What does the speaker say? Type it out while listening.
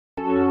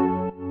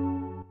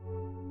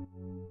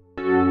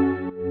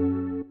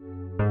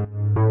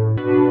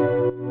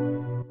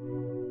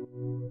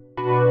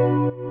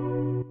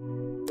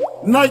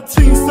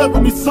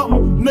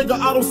1970-something, nigga,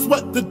 I don't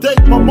sweat the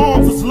date. My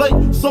mom's is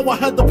late, so I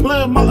had to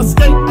plan my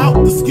escape.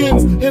 Out the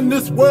skins in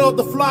this world,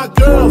 the fly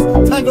girls,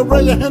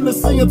 Tangeray and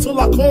Hennessy until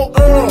I call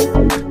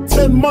Earl.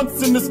 10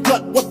 months in this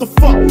gut, what the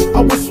fuck?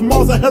 I wish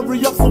Mars would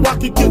hurry up so I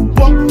could get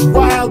bucked.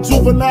 Wild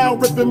juvenile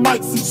ripping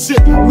mics and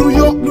shit.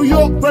 New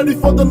York, ready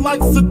for the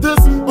likes of this.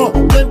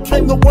 Then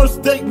came the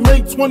worst date,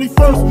 May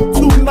 21st,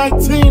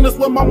 2019. That's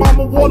when my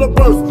mama water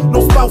burst.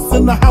 No spouse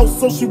in the house,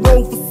 so she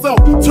rolled for self.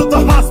 To the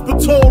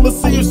hospital to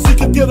see if she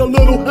could get a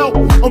little help.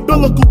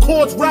 Umbilical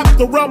cords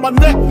wrapped around my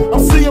neck. I'm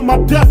seeing my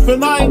death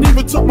and I ain't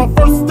even took my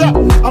first step.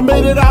 I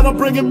made it out, I'm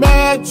bringing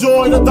mad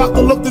joy. The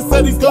doctor looked and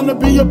said he's gonna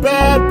be a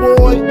bad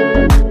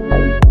boy.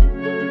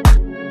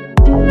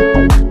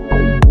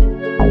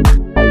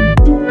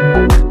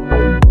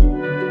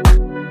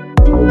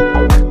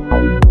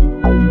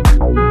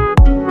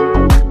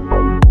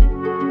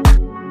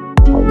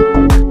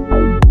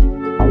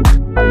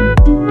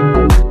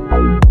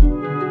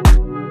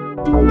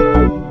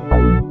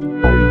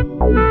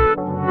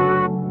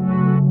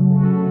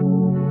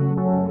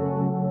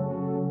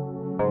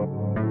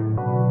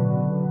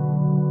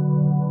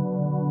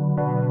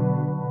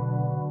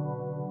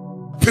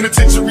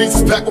 Penitentiaries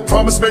is packed with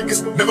promise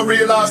makers. Never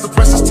realized the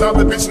precious time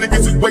that bitch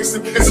niggas is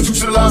wasting.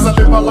 Institutionalized, I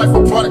live my life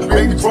for product,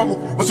 creating crumble.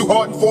 Was too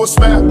hard and for a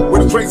smile,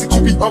 with the crazy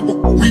to be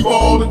humble. We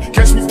ballin',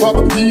 catch me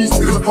father peas,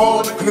 niggas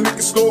appallin'. And the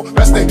niggas score,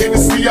 that's the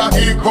Hennessy out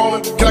here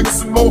callin'. Can I get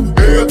some more?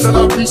 Hell till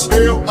I reach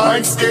hell, I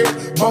ain't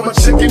scared. Mama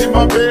checking in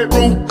my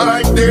bedroom, I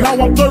ain't there. Now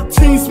I'm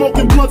 13,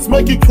 smoking blunts,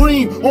 making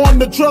cream. On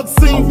the drug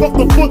scene, fuck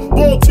the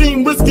football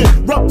team.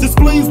 Risking ruptured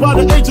spleens by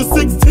the age of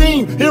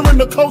 16. Hearing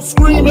the coach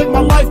scream, make my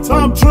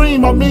lifetime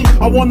dream.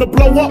 I wanna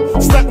blow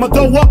up, stack my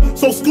dough up.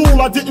 So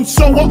school I didn't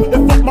show up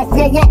and fuck my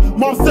flow up.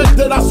 Mom said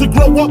that I should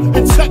grow up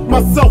and check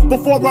myself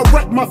before I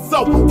wreck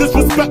myself.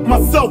 Disrespect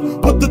myself,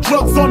 put the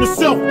drugs on the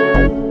shelf.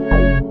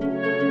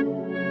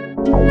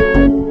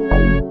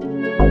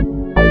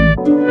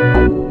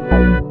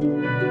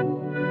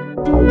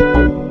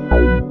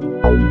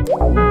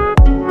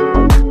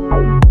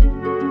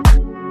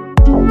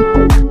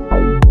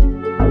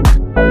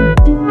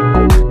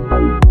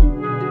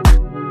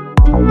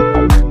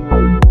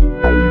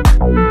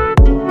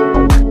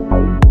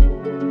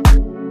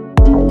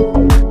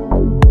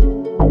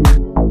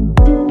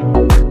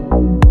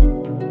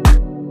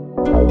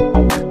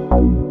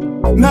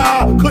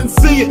 Nah, couldn't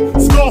see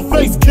it.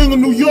 Scarface, king of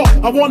New York,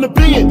 I wanna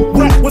be it.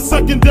 Rap was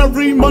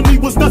secondary, money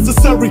was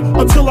necessary.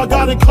 Until I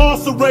got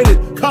incarcerated,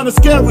 kinda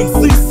scary.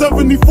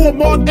 C-74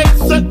 Mark 8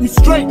 set me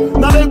straight.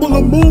 Not able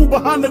to move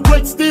behind the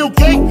great steel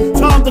gate.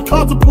 Time to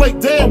contemplate,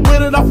 damn, where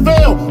did I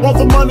fail? All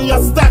the money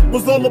I stacked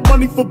was all the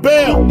money for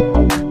bail.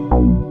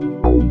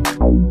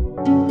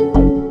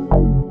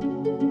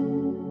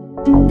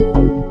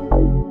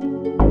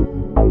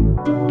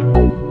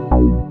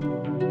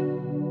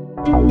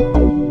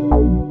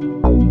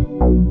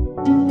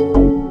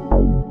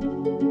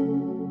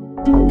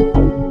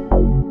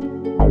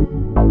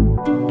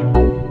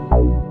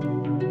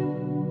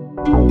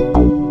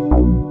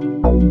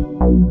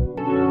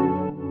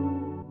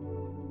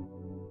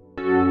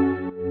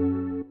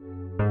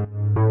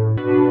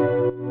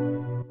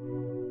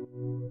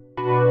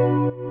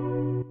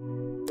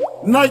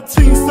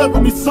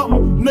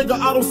 $1970-something, nigga,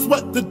 I don't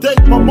sweat the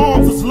date. My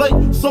mom's is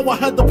late, so I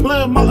had to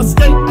plan my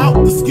escape.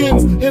 Out the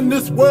skins in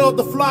this world,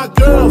 the fly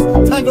girls,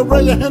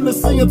 Tangeray and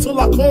Hennessy until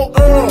I call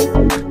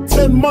Earl.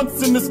 10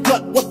 months in this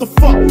gut, what the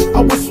fuck?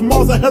 I wish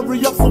Mars would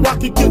hurry up so I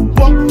could get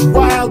bucked.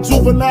 Wild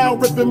juvenile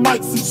ripping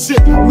mics and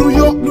shit.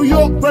 New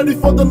York, ready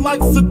for the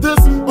likes of this.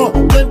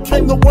 Then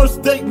came the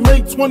worst date,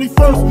 May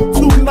 21st,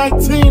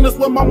 2019. That's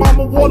when my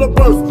mama water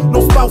burst.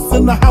 No spouse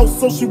in the house,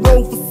 so she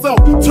rolled for self.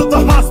 To the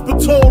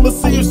hospital to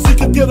see if she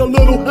could get a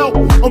little help.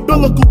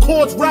 Umbilical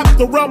cords wrapped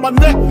around my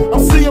neck. I'm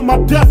seeing my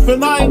death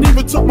and I ain't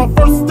even took my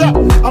first step.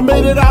 I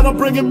made it out, I'm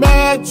bringing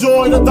mad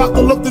joy. The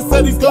doctor looked and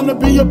said he's gonna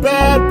be a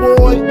bad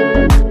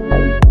boy.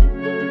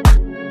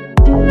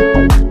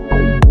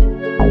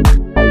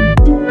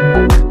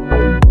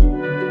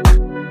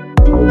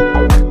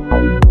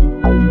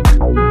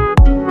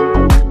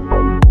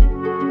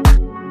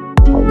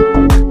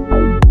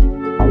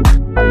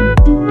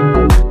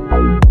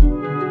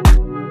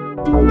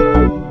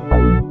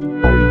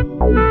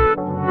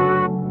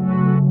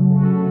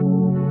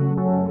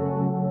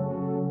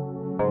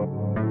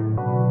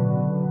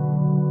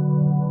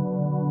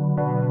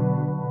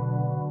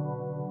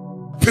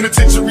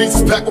 Penitentiaries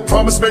is packed with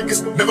promise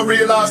makers. Never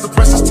realized the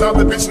precious time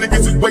that bitch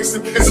niggas is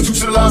wasting.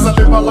 Institutionalized, I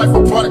live my life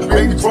for product,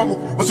 creating crumble.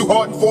 Was too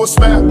hard and for a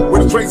smile,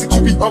 with the crazy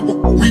to be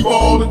humble. We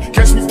ballin',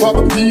 catch me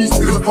father peas,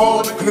 niggas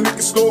appallin'. And the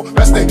niggas score,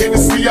 that's the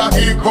Hennessy out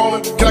here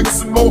callin'. Can I get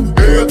some more?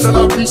 Hell till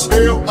I reach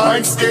hell, I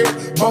ain't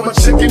scared. Mama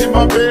checking in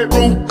my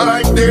bedroom, I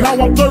ain't there.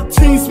 Now I'm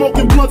 13,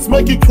 smoking blunts,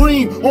 making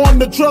cream. On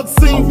the drug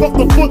scene, fuck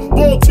the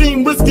football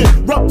team.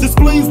 Risking ruptured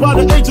spleens by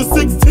the age of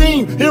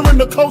 16. Hearing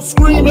the coach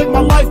scream, make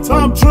my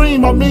lifetime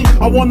dream. I mean,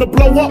 I wanna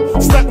blow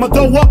up, stack my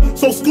dough up.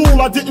 So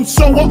school, I didn't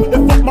show up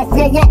and fuck my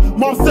flow up.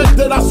 Mom said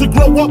that I should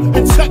grow up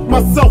and check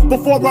myself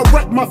before I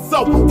wreck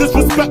myself.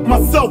 Disrespect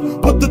myself,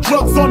 put the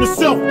drugs on the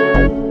shelf.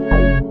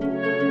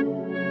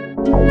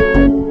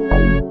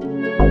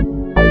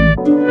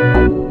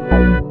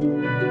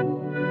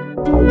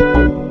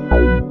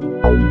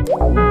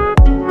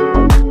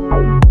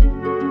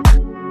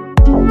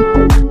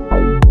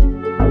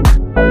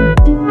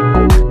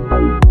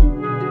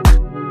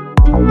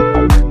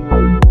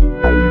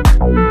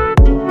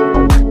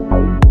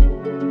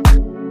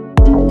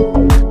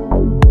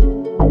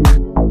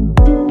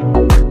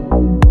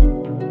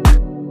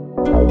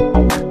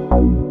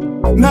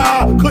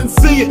 Nah, couldn't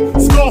see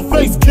it.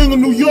 Scarface, king of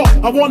New York,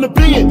 I wanna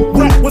be it.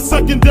 Rap was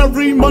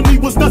secondary, money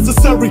was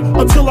necessary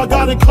until I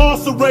got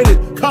incarcerated.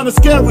 Kinda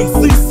scary.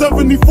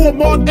 C-74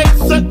 Mark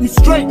 8 set me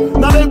straight.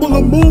 Not able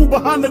to move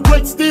behind the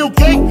great steel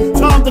gate.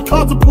 Time to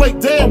contemplate,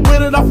 damn, where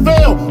did I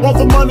fail? All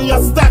the money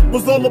I stacked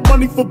was all the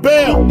money for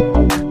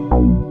bail.